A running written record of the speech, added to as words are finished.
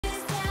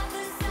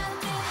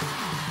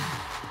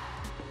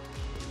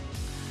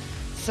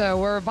So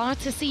we're about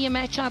to see a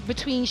matchup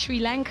between Sri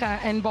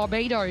Lanka and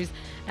Barbados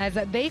as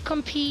they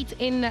compete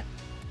in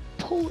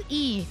Pool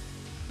E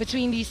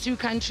between these two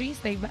countries.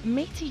 They've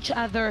met each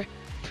other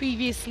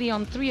previously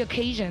on 3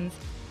 occasions,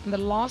 and the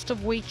last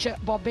of which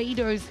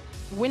Barbados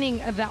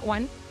winning that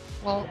one.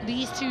 Well,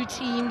 these two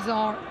teams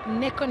are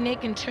neck and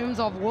neck in terms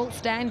of world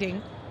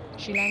standing.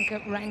 Sri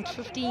Lanka ranked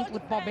 15th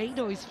with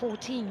Barbados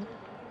 14th.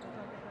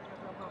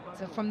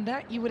 So from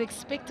that, you would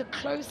expect a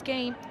close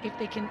game if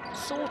they can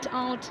sort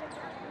out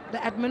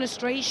the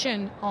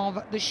administration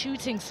of the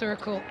shooting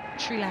circle,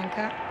 Sri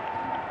Lanka.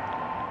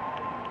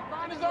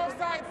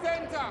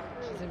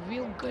 She's a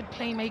real good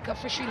playmaker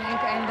for Sri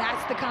Lanka, and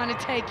that's the kind of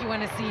take you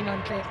want to see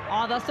on Claire.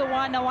 Oh, that's the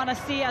one I want to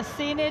see. I've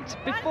seen it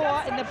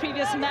before in the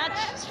previous match,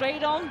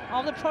 straight on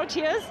of the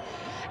Proteas.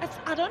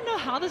 I don't know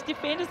how these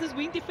defenders, these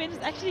wing defenders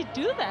actually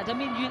do that. I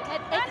mean, you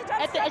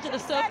at the edge of the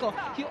circle,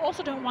 you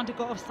also don't want to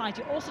go offside.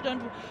 You also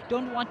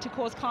don't want to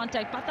cause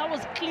contact, but that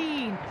was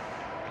clean.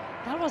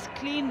 That was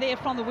clean there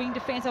from the wing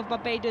defense of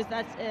Barbados.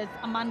 That is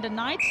Amanda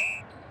Knight.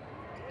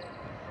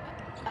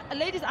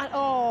 Ladies,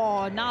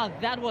 oh, now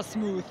that was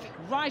smooth.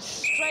 Right,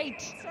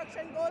 straight.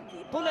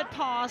 Bullet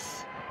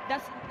pass.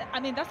 I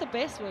mean, that's the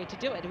best way to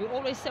do it. We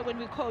always say when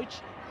we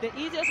coach, the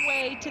easiest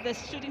way to the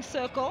shooting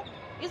circle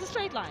is a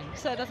straight line.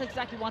 So that's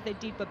exactly what they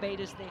did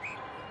Barbados there.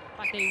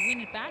 But they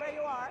win it back.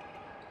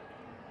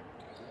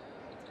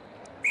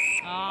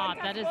 Ah,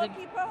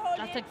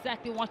 that's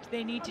exactly what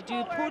they need to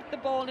do. Put the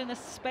ball in a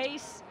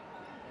space.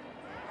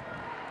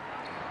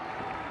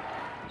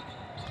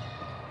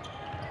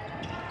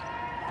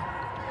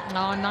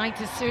 Oh, Knight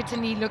is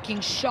certainly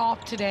looking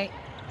sharp today.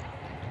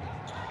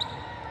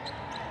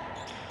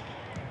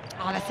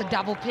 Oh, that's a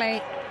double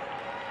play.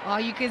 Oh,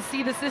 you can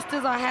see the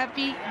sisters are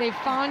happy. They've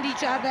found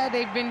each other.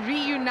 They've been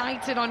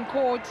reunited on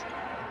court.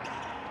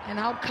 And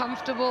how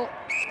comfortable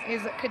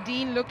is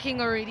Kadeen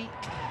looking already?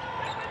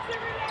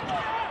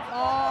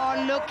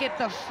 Oh, look at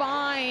the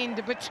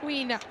find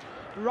between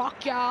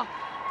Rockya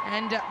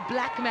and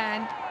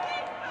Blackman.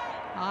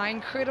 Ah,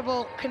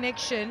 incredible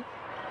connection.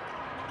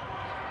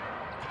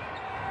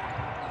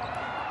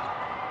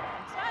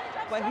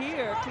 But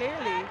here,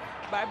 clearly,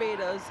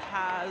 Barbados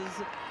has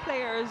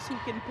players who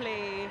can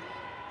play,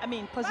 I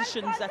mean,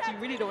 positions that you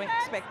really don't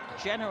expect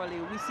generally.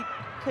 We see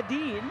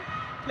Kadeen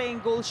playing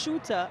goal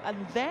shooter and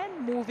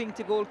then moving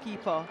to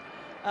goalkeeper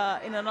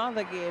in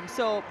another game.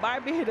 So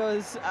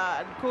Barbados,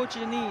 Coach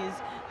Denise,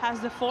 has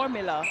the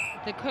formula.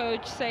 The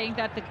coach saying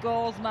that the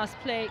girls must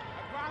play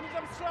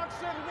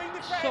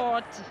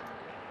short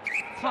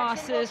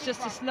passes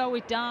just to slow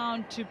it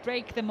down, to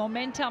break the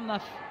momentum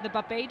of the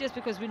Barbados,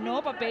 because we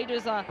know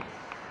Barbados are,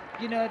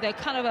 you know, they're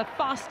kind of a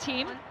fast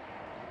team.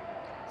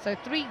 So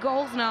 3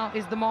 goals now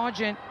is the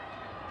margin.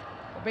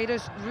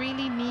 Barbados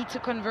really need to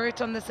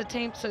convert on this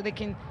attempt so they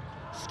can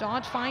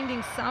start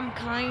finding some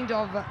kind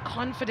of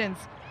confidence.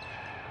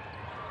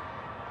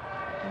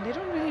 And they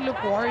don't really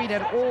look worried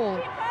at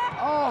all.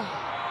 Oh,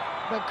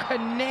 the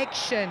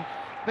connection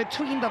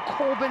between the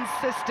Corbin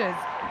sisters.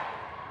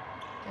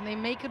 Can they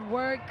make it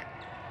work?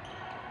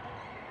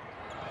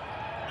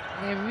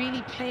 They're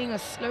really playing a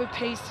slow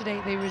pace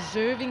today. They're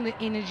reserving the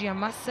energy, I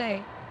must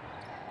say.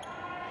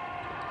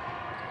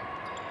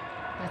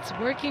 That's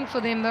working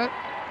for them, though.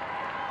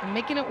 They're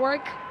making it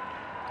work.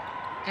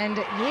 And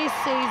yes,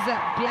 says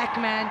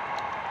Blackman,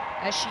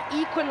 as she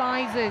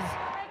equalizes.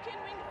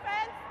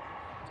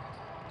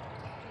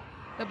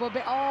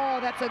 Oh,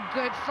 that's a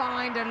good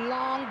find. A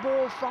long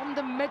ball from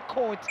the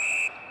midcourt,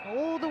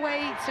 all the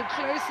way to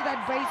close to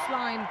that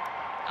baseline.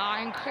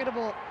 Ah,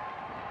 incredible.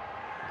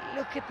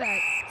 Look at that,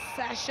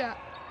 Sasha.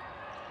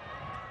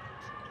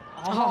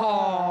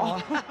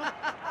 Oh.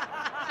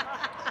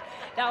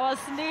 That was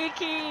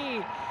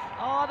sneaky.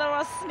 Oh, that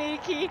was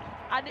sneaky.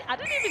 I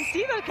didn't even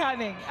see that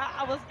coming.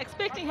 I was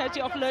expecting her to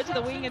offload to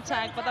the wing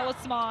attack, but that was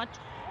smart.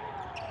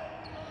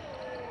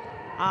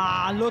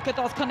 Ah, look at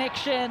those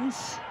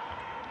connections.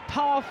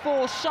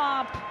 Powerful,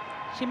 sharp.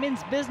 She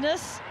means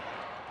business.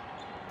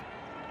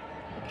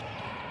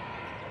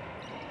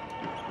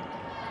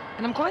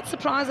 And I'm quite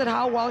surprised at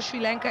how well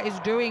Sri Lanka is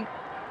doing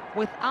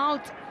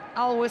without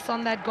Alwis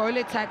on that goal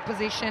attack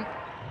position.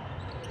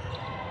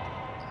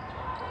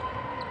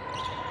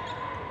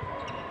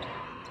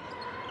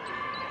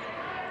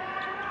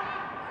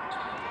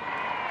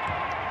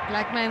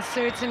 Blackman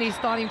certainly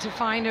starting to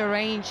find her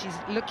range. She's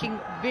looking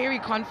very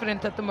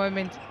confident at the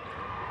moment.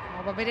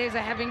 Oh, Barbados are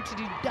having to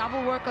do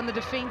double work on the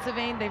defensive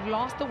end. They've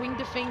lost the wing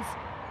defense.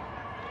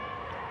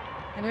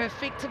 And her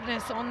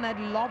effectiveness on that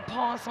lob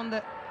pass, on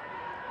the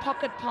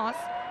pocket pass.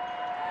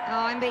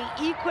 And they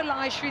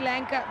equalize Sri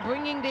Lanka,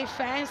 bringing their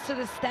fans to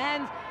the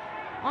stands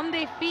on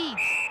their feet.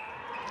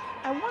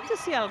 I want to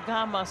see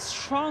Algama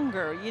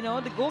stronger. You know,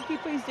 the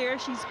goalkeeper is there.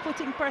 She's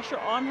putting pressure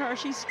on her.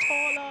 She's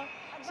taller.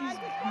 She's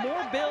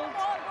more built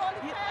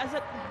as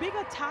a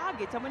bigger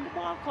target. And when the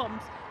ball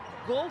comes,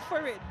 go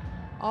for it.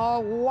 Oh,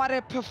 what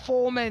a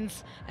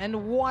performance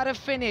and what a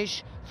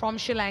finish from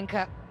Sri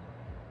Lanka.